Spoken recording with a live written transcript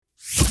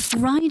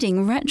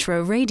Riding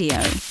Retro Radio.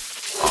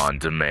 On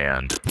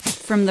demand.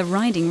 From the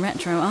Riding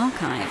Retro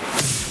archive.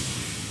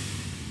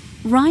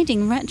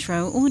 Riding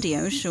Retro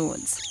audio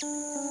shorts.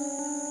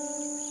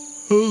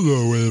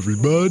 Hello,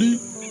 everybody.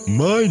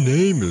 My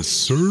name is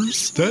Sir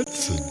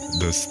Stetson,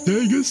 the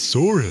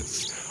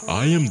Stegosaurus.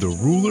 I am the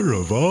ruler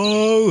of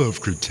all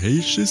of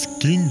Cretaceous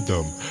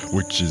Kingdom,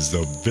 which is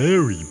a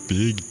very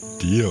big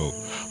deal.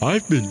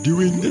 I've been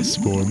doing this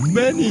for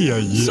many a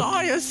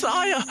year.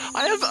 Sire,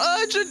 I have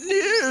urgent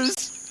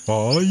news.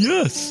 Ah,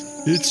 yes,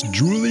 it's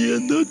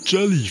Julian the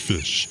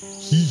Jellyfish.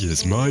 He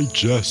is my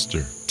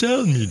jester.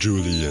 Tell me,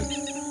 Julian,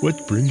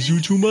 what brings you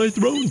to my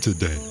throne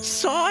today?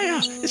 Sire,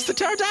 it's the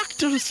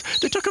pterodactyls.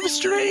 They talk of a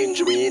strange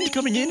wind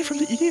coming in from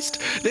the east.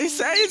 They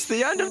say it's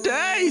the end of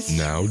days.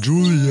 Now,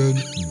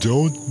 Julian,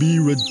 don't be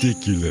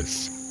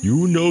ridiculous.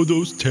 You know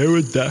those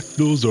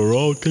pterodactyls are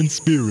all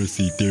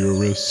conspiracy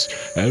theorists.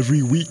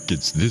 Every week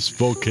it's this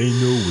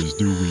volcano is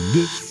doing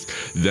this,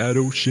 that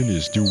ocean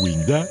is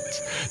doing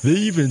that. They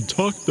even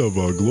talked of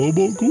a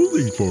global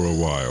cooling for a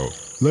while.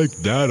 Like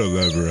that'll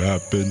ever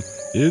happen.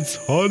 It's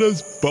hot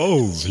as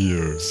balls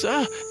here.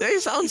 Sir, they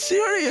sound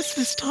serious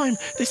this time.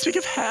 They speak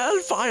of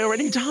hellfire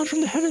raining down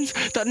from the heavens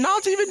that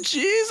not even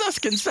Jesus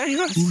can save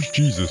us. Who's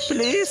Jesus?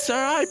 Please,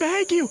 sir, I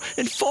beg you,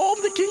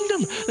 inform the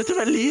kingdom. Let them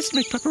at least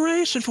make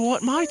preparation for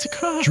what might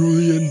occur.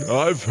 Julian,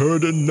 I've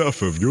heard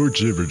enough of your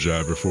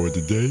jibber-jabber for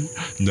today.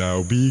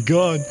 Now be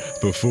gone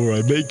before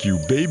I make you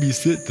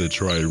babysit the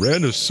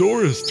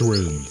Tyrannosaurus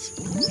twins.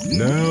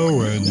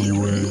 Now,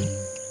 anyway.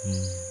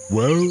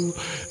 Well,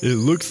 it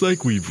looks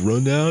like we've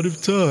run out of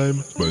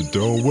time, but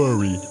don't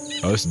worry.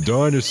 Us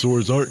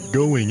dinosaurs aren't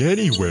going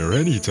anywhere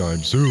anytime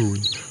soon.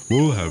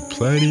 We'll have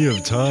plenty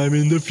of time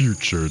in the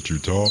future to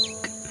talk.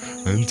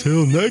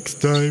 Until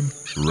next time,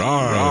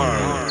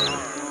 rawr!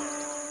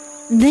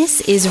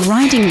 This is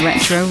Riding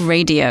Retro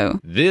Radio.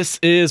 This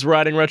is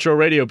Riding Retro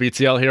Radio,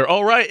 BTL here.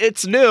 All right,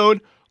 it's noon.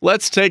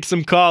 Let's take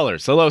some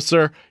callers. Hello,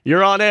 sir.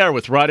 You're on air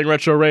with Riding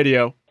Retro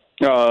Radio.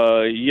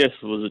 Yes,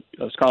 I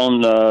was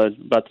calling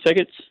about the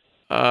tickets.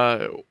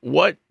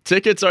 What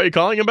tickets are you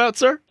calling about,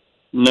 sir?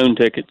 Noon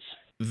tickets.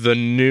 The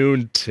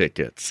noon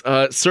tickets.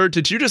 Sir,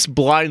 did you just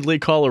blindly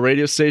call a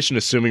radio station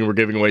assuming we're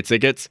giving away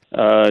tickets?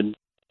 Uh,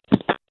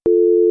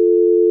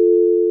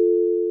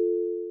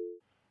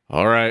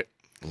 All right,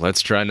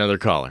 let's try another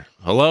caller.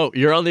 Hello,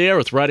 you're on the air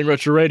with Riding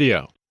Retro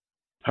Radio.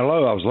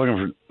 Hello, I was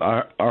looking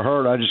for...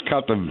 I just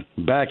caught the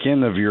back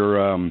end of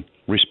your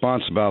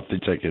response about the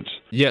tickets.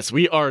 Yes,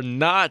 we are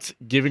not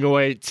giving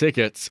away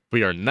tickets.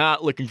 We are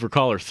not looking for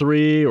caller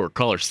 3 or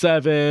caller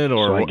 7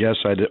 or... So I guess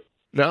I did...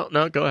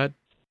 No, go ahead.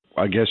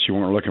 I guess you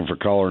weren't looking for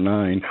caller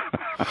 9.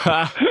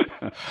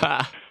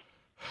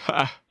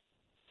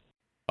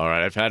 All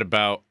right, I've had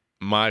about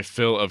my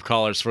fill of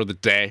callers for the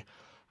day.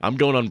 I'm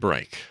going on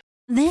break.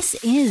 This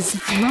is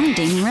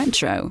Riding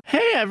Retro.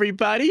 Hey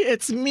everybody,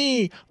 it's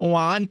me,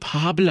 Juan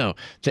Pablo,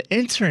 the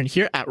intern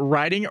here at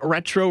Riding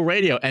Retro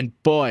Radio, and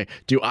boy,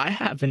 do I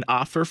have an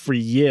offer for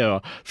you.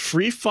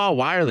 Freefall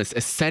Wireless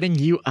is setting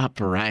you up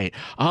right.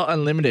 All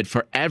unlimited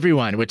for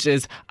everyone, which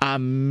is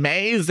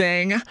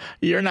amazing.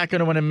 You're not going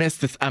to want to miss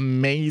this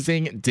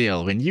amazing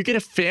deal. When you get a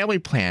family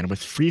plan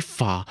with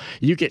Freefall,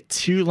 you get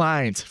 2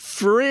 lines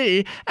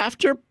free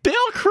after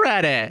bill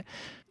credit.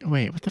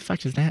 Wait, what the fuck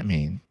does that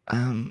mean?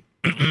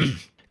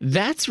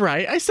 That's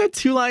right. I said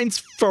 2 lines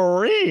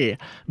free.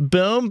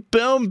 Boom,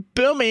 boom,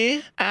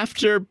 boomy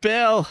after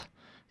bill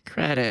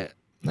credit.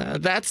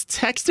 That's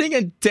texting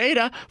and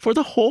data for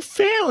the whole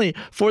family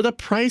for the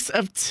price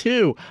of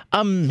 2.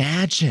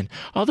 Imagine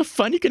all the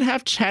fun you can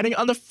have chatting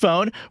on the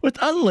phone with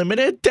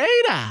unlimited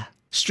data.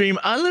 Stream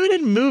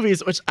unlimited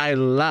movies, which I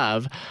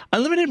love.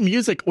 Unlimited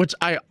music, which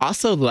I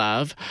also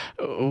love.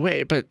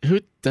 Wait, but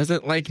who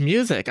doesn't like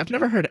music? I've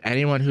never heard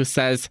anyone who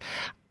says,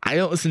 I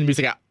don't listen to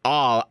music at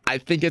all. I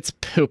think it's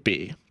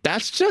poopy.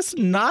 That's just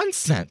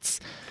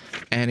nonsense.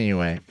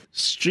 Anyway,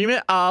 stream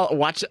it all,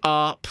 watch it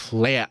all,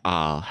 play it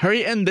all.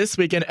 Hurry in this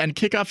weekend and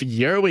kick off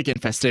your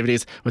weekend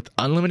festivities with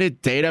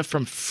unlimited data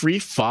from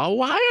Freefall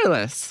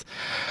Wireless.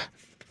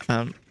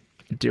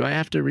 Do I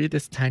have to read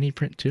this tiny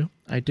print too?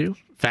 I do?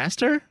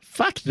 Faster?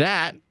 Fuck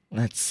that.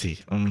 Let's see.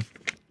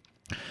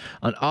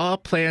 On all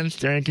plans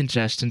during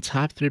congestion,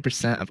 top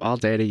 3% of all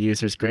data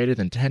users greater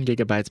than 10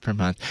 gigabytes per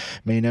month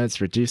may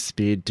notice reduced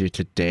speed due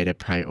to data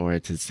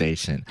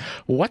prioritization.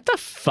 What the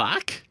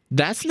fuck?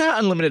 That's not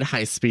unlimited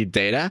high-speed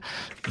data.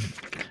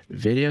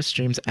 Video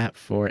streams at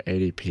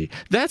 480p.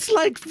 That's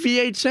like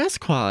VHS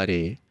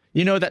quality.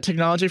 You know that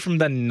technology from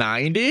the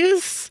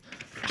 90s?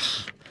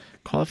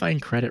 Qualifying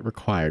credit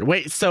required.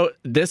 Wait, so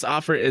this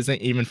offer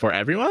isn't even for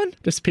everyone?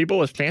 Just people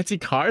with fancy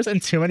cars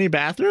and too many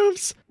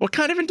bathrooms? What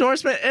kind of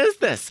endorsement is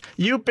this?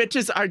 You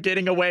bitches are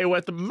getting away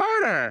with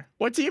murder.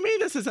 What do you mean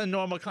this is a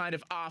normal kind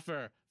of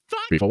offer?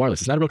 Freefall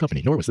Wireless is not a real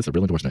company, nor was this a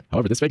real endorsement.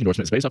 However, this fake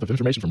endorsement is based off of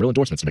information from real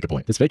endorsements to make a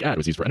point. This fake ad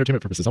was used for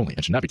entertainment purposes only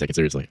and should not be taken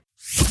seriously.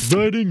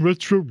 Riding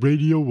Retro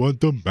Radio on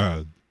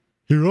demand.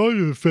 Hear all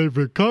your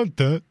favorite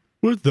content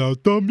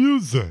without the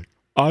music.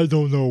 I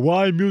don't know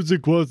why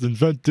music was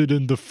invented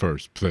in the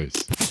first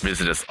place.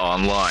 Visit us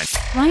online.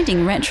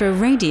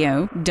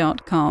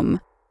 ridingretroradio.com